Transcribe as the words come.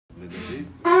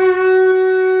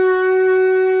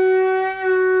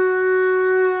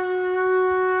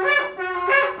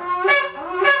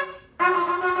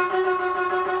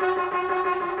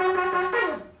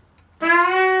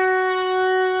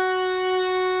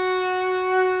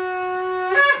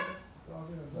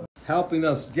Helping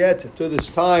us get to this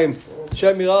time.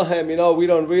 Shem Yirachem, we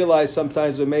don't realize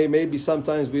sometimes, or maybe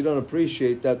sometimes we don't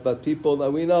appreciate that, but people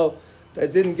that we know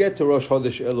that didn't get to Rosh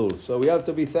Chodesh Elul. So we have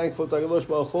to be thankful to HaKadosh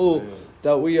Baruch Hu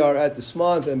that we are at this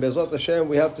month, and Be'ezrat Hashem,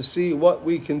 we have to see what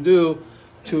we can do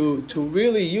to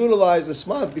really utilize this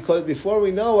month, because before we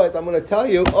know it, I'm going to tell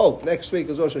you, next week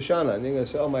is Rosh Hashanah, and you're going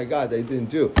to say, oh my God, they didn't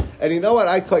do. And you know what,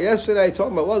 yesterday I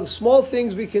told them, small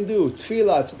things we can do,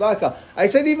 tefillah, tzedakah. I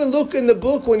said, even look in the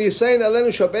book when you're saying Aleinu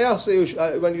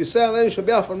Shabeach, when you say Aleinu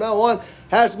Shabeach from now on,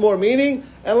 has more meaning.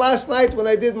 And last night when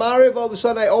I did Mariv, all of a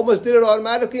sudden I almost did it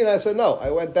automatically, and I said, no.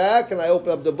 I went back and I opened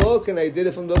up the book and I did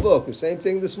it from the book. The same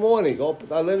thing this morning, open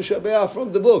Aleinu Shabeach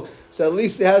from the book. So at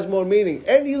least it has more meaning.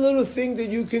 Any little thing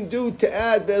that you can do to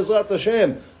add Be'ezrat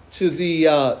Hashem to the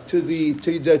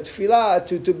tefillah,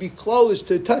 to be close,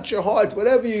 to touch your heart,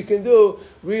 whatever you can do,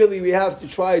 really we have to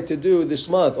try to do this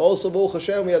month. Also, Baruch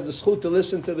Hashem, we have the zchut to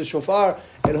listen to the shofar,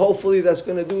 and hopefully that's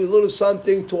going to do a little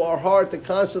something to our heart to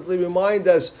constantly remind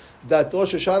us that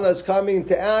Rosh Hashanah is coming,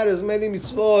 to add as many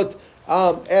mitzvot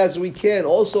as we can.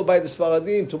 Also by the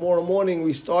Sfaradim, tomorrow morning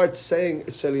we start saying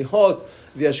Selihot.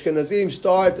 The Ashkenazim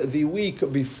start the week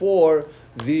before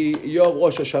the Yom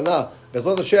Rosh Hashanah.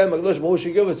 Be'ezrat Hashem, HaKadosh Baruch Hu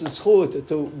should give us the zchut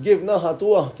to give Nahat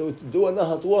Ruach, to do a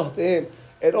Nahat Ruach to Him.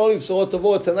 And only B'sorot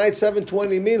Tovot tonight,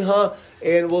 7:20 Minha,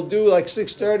 and we'll do like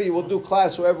 6:30. We'll do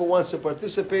class. Whoever wants to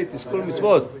participate. This Kol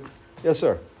Mitzvot. Yes,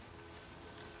 sir.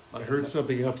 I heard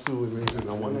something absolutely amazing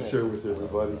I want to share with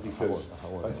everybody because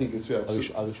I think it's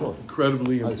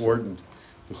incredibly important.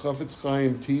 The Chafetz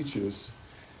Chaim teaches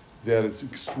that it's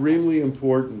extremely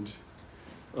important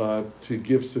to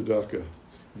give tzedakah,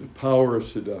 the power of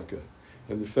tzedakah,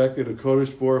 and the fact that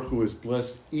HaKadosh Baruch Hu has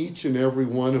blessed each and every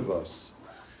one of us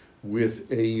with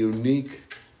a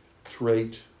unique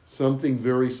trait, something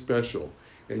very special,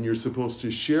 and you're supposed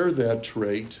to share that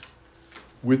trait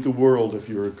with the world. If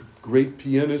you're a great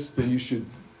pianist, then you should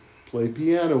play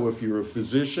piano. If you're a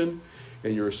physician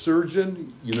and you're a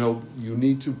surgeon, you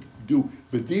need to do.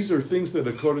 But these are things that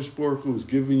HaKadosh Baruch Hu is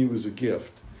giving you as a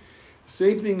gift.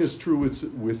 Same thing is true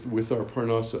with our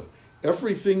parnasa.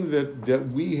 Everything that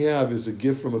we have is a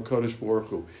gift from HaKadosh Baruch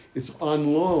Hu. It's on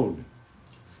loan.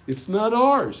 It's not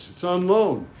ours. It's on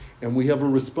loan. And we have a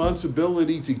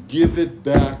responsibility to give it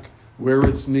back where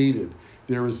it's needed.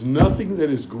 There is nothing that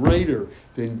is greater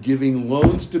than giving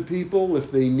loans to people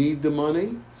if they need the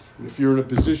money. And if you're in a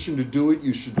position to do it,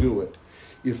 you should do it.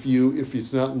 If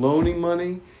it's not loaning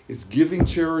money, it's giving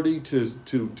charity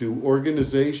to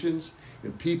organizations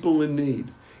and people in need.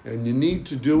 And you need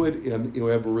to do it, and you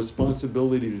have a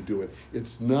responsibility to do it.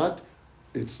 It's not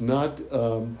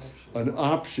an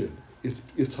option. It's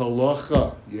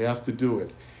halacha. You have to do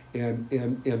it. And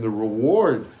the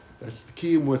reward, that's the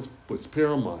key and what's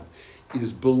paramount,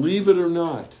 is, believe it or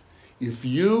not, if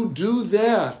you do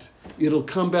that, it'll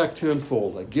come back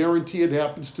tenfold. I guarantee it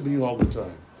happens to me all the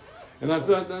time. And that's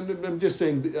not, I'm just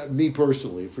saying, me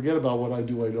personally, forget about what I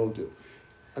do, I don't do.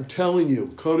 I'm telling you,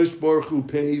 Kodesh Baruch Hu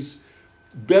pays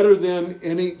better than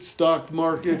any stock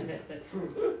market,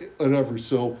 whatever.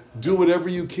 So do whatever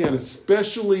you can,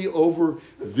 especially over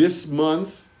this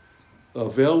month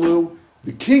of Elul.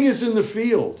 The king is in the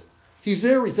field. He's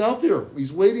there, he's out there.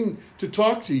 He's waiting to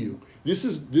talk to you. This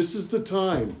is the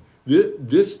time.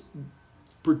 This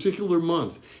particular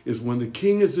month is when the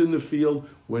king is in the field,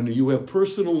 when you have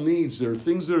personal needs. There are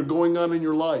things that are going on in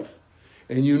your life,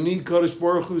 and you need Kadosh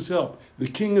Baruch Hu's help. The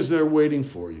king is there waiting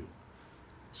for you.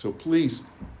 So please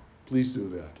do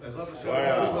that. We'll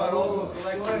start also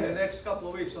collecting in the next couple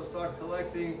of weeks. I'll start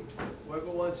collecting.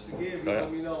 Whoever wants to give, you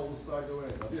let me know. We'll start doing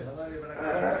it.